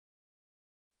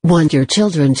Want your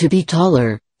children to be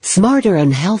taller, smarter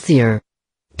and healthier?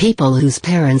 People whose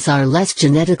parents are less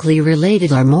genetically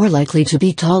related are more likely to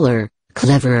be taller,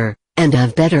 cleverer, and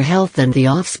have better health than the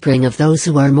offspring of those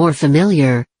who are more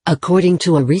familiar, according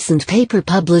to a recent paper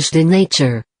published in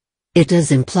Nature. It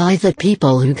does imply that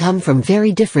people who come from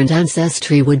very different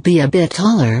ancestry would be a bit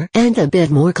taller and a bit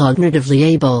more cognitively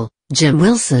able. Jim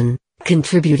Wilson,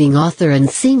 contributing author and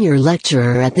senior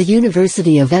lecturer at the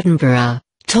University of Edinburgh,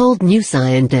 told New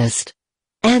Scientist.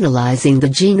 Analyzing the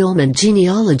genome and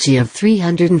genealogy of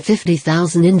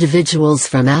 350,000 individuals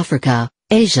from Africa,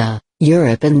 Asia,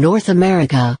 Europe and North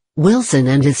America, Wilson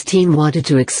and his team wanted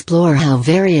to explore how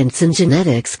variants in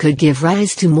genetics could give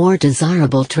rise to more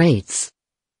desirable traits.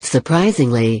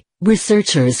 Surprisingly,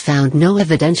 researchers found no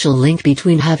evidential link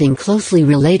between having closely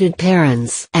related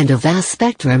parents and a vast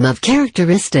spectrum of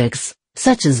characteristics,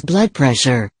 such as blood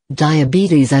pressure,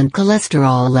 diabetes and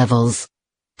cholesterol levels.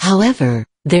 However,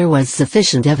 there was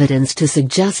sufficient evidence to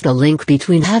suggest a link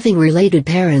between having related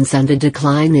parents and a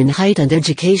decline in height and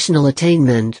educational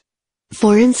attainment.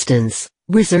 For instance,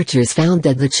 researchers found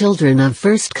that the children of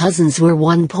first cousins were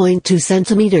 1.2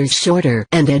 centimeters shorter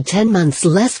and had 10 months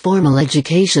less formal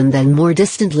education than more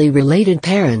distantly related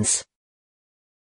parents.